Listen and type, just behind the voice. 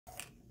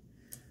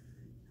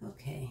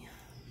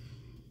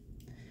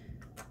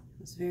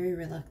was very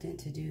reluctant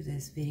to do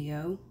this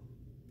video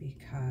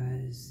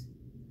because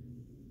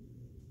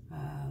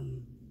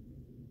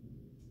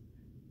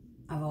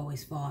I've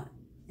always fought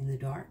in the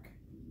dark,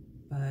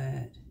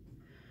 but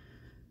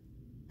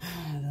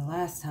the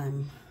last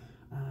time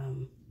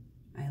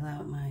I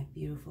allowed my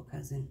beautiful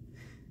cousin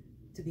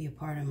to be a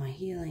part of my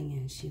healing,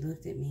 and she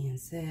looked at me and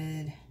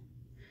said,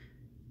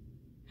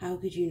 "How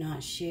could you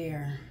not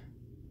share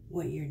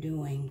what you're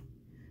doing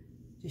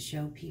to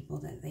show people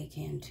that they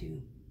can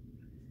too?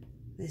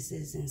 This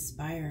is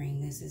inspiring.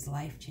 This is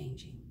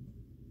life-changing."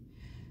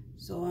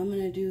 So I'm going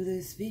to do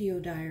this video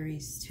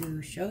diaries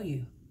to show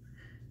you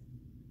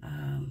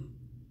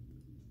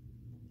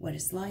what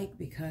it's like,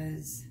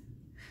 because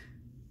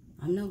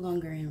I'm no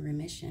longer in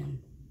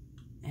remission,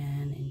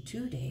 and in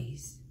 2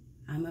 days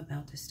I'm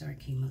about to start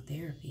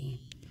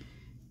chemotherapy,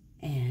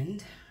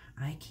 and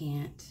I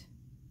can't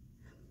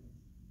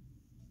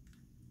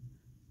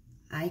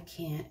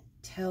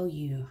tell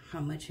you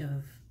how much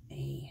of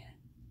a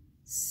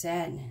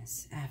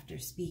sadness after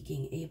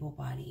speaking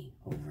able-body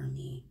over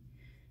me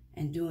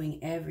and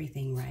doing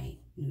everything right,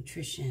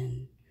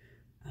 nutrition,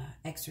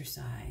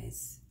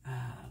 exercise,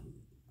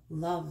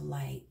 love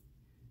light,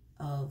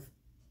 of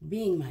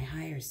being my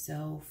higher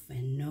self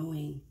and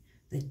knowing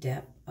the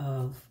depth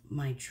of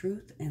my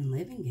truth and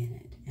living in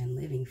it and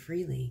living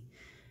freely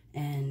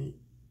and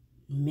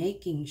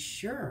making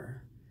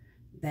sure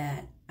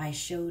that I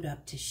showed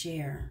up to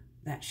share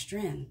that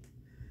strength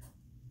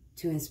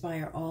to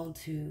inspire all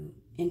to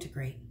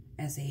integrate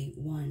as a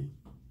one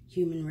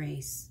human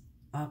race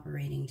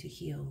operating to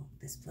heal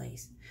this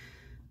place.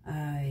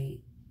 I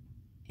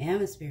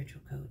am a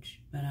spiritual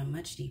coach, but I'm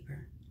much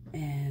deeper,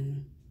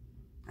 and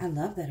I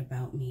love that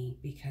about me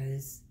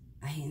because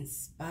I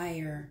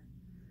inspire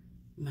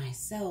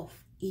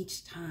myself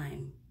each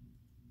time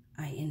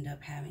I end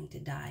up having to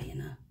die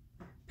in a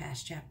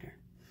past chapter.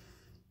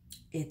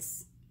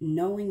 It's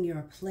knowing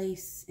your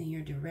place and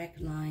your direct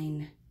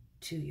line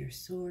to your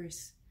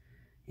source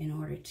in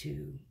order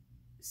to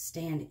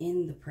stand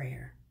in the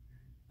prayer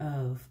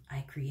of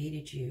I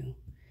created you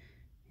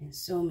in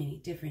so many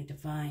different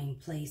divine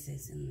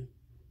places, and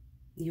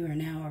you are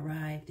now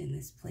arrived in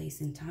this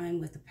place in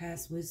time with the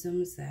past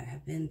wisdoms that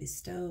have been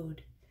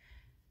bestowed.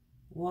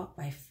 Walk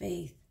by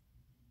faith.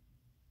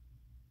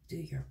 Do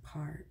your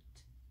part.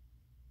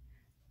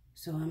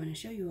 So I'm going to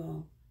show you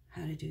all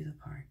how to do the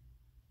part.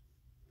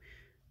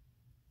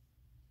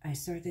 I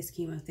start this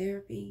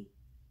chemotherapy.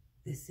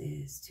 This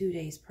is 2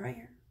 days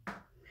prior.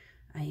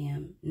 I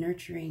am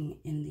nurturing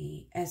in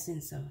the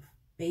essence of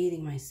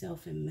bathing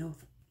myself in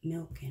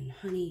milk and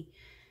honey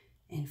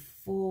in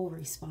full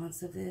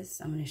response of this.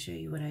 I'm going to show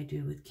you what I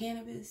do with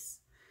cannabis.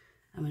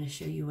 I'm going to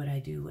show you what I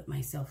do with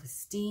my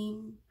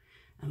self-esteem.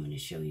 I'm going to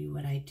show you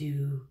what I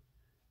do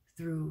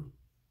through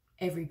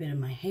every bit of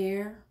my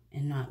hair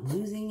and not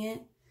losing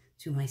it,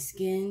 to my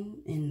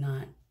skin and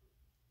not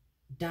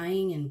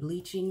dying and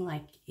bleaching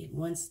like it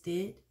once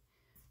did.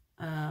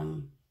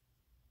 I'm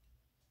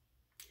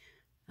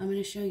going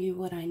to show you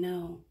what I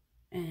know,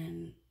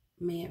 and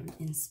may it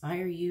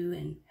inspire you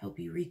and help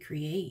you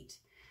recreate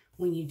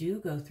when you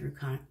do go through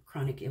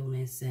chronic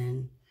illness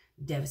and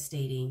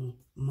devastating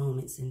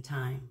moments in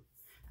time.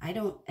 I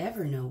don't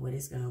ever know what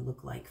it's going to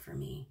look like for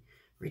me.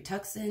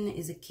 Rituxan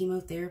is a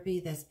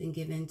chemotherapy that's been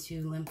given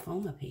to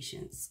lymphoma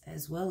patients,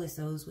 as well as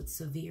those with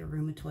severe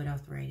rheumatoid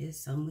arthritis,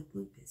 some with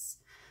lupus.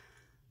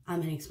 I'm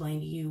going to explain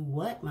to you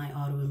what my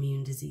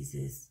autoimmune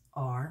diseases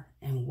are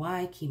and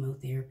why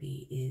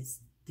chemotherapy is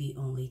the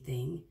only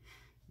thing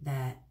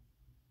that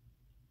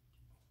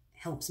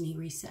helps me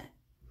reset.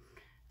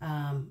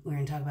 We're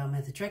going to talk about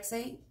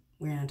methotrexate.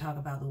 We're going to talk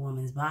about the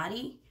woman's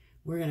body.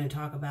 We're going to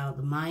talk about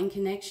the mind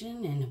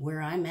connection and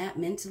where I'm at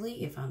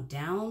mentally, if I'm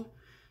down,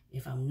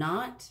 if I'm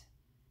not.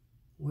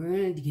 We're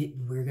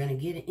going to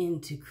get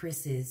into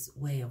Chris's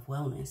way of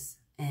wellness,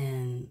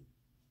 and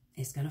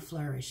it's going to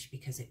flourish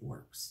because it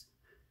works.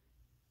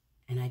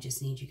 And I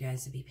just need you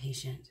guys to be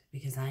patient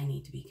because I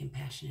need to be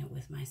compassionate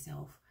with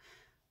myself.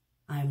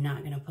 I'm not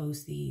going to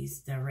post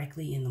these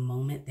directly in the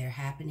moment they're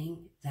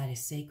happening. That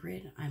is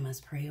sacred. I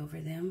must pray over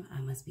them.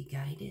 I must be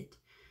guided.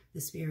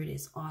 The Spirit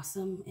is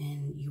awesome,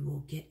 and you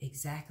will get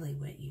exactly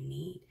what you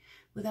need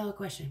without a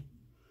question.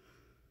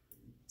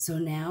 So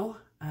now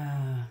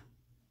I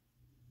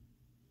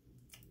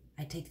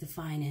take the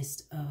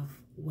finest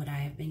of what I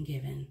have been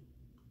given,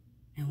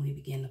 and we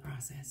begin the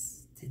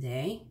process.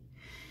 Today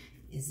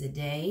is the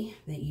day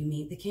that you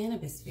meet the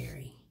cannabis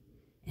fairy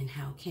and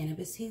how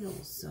cannabis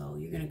heals. So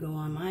you're going to go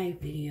on my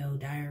video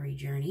diary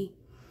journey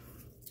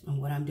on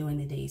what I'm doing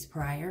the days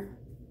prior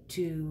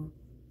to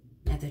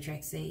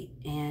methotrexate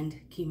and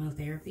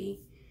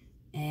chemotherapy,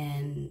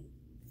 and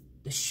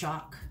the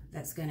shock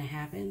that's going to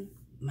happen,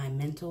 my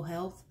mental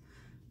health,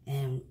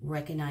 and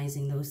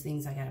recognizing those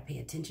things I got to pay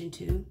attention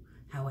to,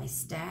 how I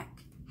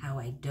stack, how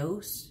I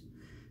dose,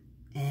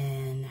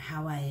 and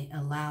how I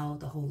allow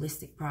the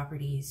holistic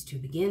properties to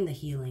begin the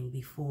healing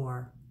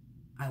before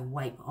I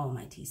wipe all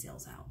my T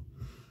cells out.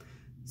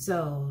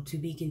 So to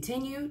be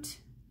continued,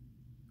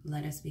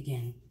 let us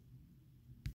begin.